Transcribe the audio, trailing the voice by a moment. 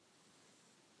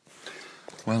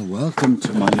Well, welcome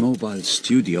to my mobile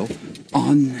studio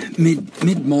on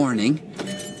mid-morning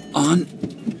on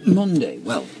Monday.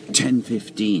 Well,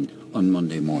 10:15 on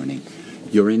Monday morning.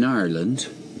 You're in Ireland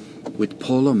with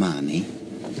Paul O'Mahony,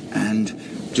 and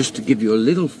just to give you a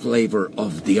little flavour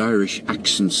of the Irish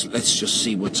accents, let's just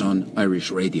see what's on Irish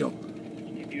radio.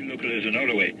 If you look at it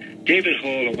another way, David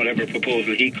Hall and whatever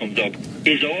proposal he comes up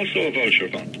is also a vulture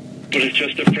fund, but it's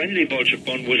just a friendly vulture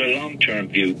fund with a long-term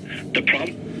view. The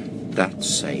problem.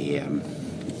 That's a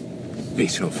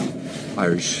bit of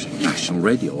Irish National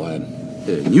Radio,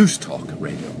 News Talk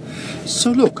Radio.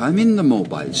 So look, I'm in the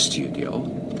mobile studio,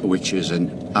 which is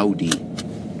an Audi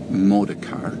motor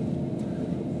car.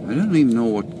 I don't even know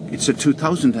what... It's a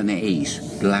 2008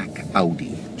 black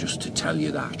Audi, just to tell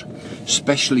you that.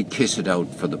 Specially kitted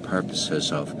out for the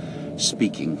purposes of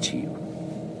speaking to you.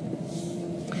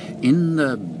 In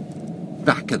the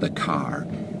back of the car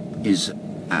is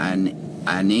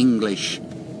an English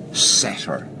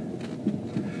setter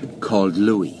called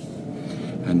Louis,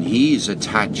 and he's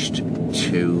attached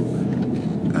to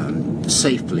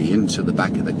safely into the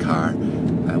back of the car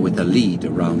with a lead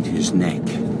around his neck,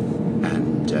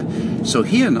 and so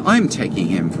I'm taking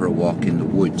him for a walk in the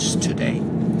woods today.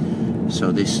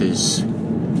 So this is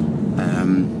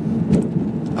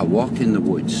a walk in the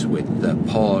woods with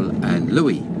Paul and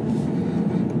Louis.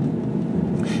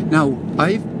 Now,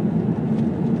 I've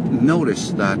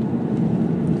noticed that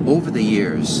over the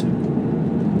years...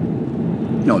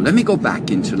 No, let me go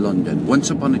back into London. Once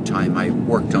upon a time, I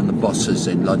worked on the buses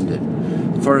in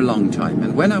London for a long time.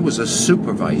 And when I was a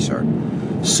supervisor,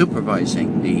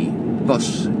 supervising the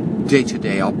bus,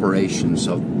 day-to-day operations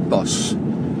of bus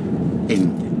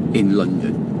in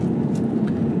London,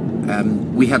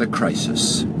 we had a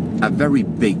crisis, a very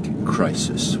big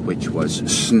crisis, which was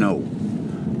snow.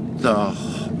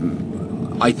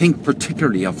 I think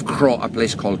particularly of a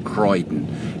place called Croydon,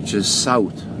 which is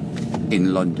south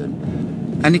in London,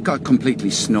 and it got completely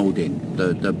snowed in.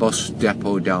 The bus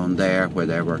depot down there, where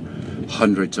there were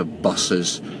hundreds of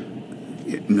buses,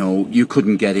 you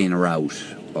couldn't get in or out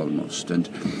almost, and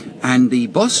the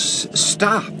bus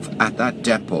staff at that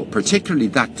depot, particularly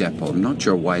that depot, I'm not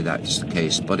sure why that's the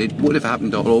case, but it would have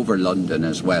happened all over London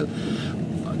as well.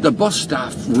 The bus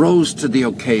staff rose to the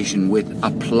occasion with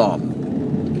aplomb.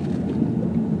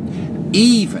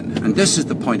 Even, and this is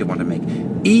the point I want to make,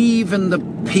 even the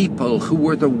people who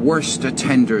were the worst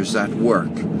attenders at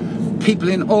work, people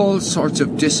in all sorts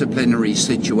of disciplinary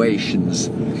situations,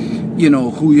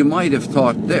 who you might have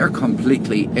thought they're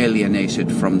completely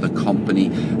alienated from the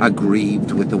company,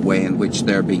 aggrieved with the way in which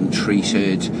they're being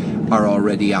treated, are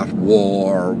already at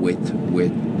war with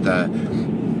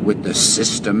the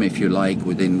system, if you like,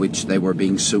 within which they were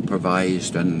being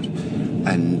supervised and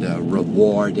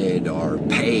rewarded or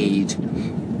paid.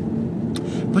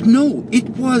 But no,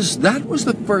 that was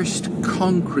the first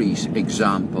concrete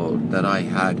example that I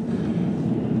had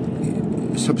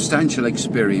substantial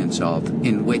experience of,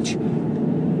 in which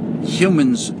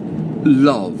humans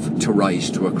love to rise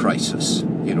to a crisis.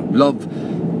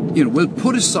 Will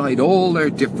put aside all their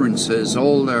differences,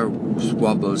 all their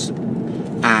squabbles,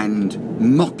 and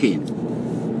muck in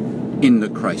the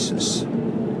crisis.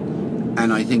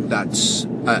 And I think that's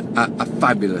a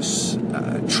fabulous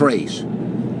trait.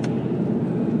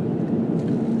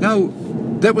 Now,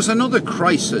 there was another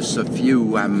crisis a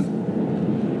few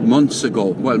months ago,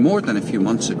 well, more than a few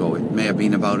months ago, it may have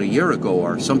been about a year ago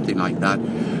or something like that,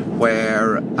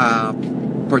 where a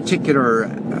particular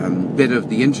bit of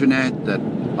the internet that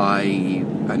I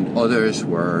and others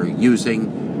were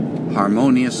using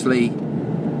harmoniously,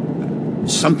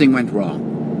 something went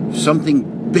wrong.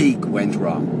 Something big went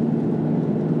wrong.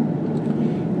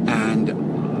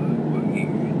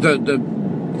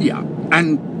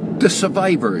 And the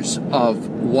survivors of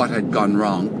what had gone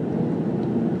wrong,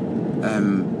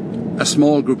 a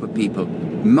small group of people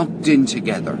mucked in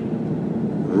together,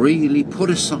 really put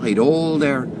aside all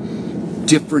their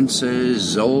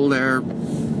differences, all their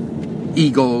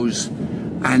egos,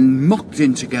 and mucked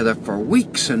in together for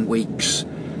weeks and weeks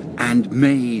and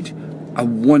made a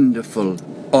wonderful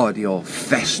audio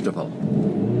festival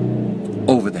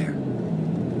over there.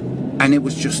 And it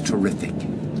was just terrific.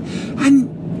 And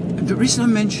the reason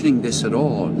I'm mentioning this at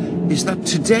all is that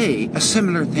today a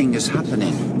similar thing is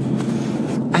happening.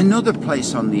 Another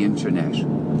place on the internet,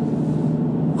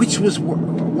 which was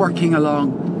working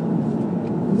along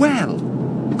well,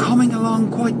 coming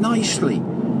along quite nicely.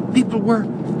 People were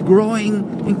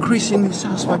growing, increasingly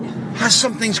satisfied.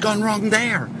 Something's gone wrong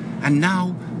there. And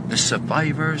now the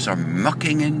survivors are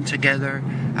mucking in together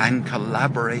and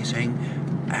collaborating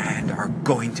and are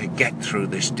going to get through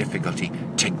this difficulty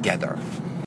together.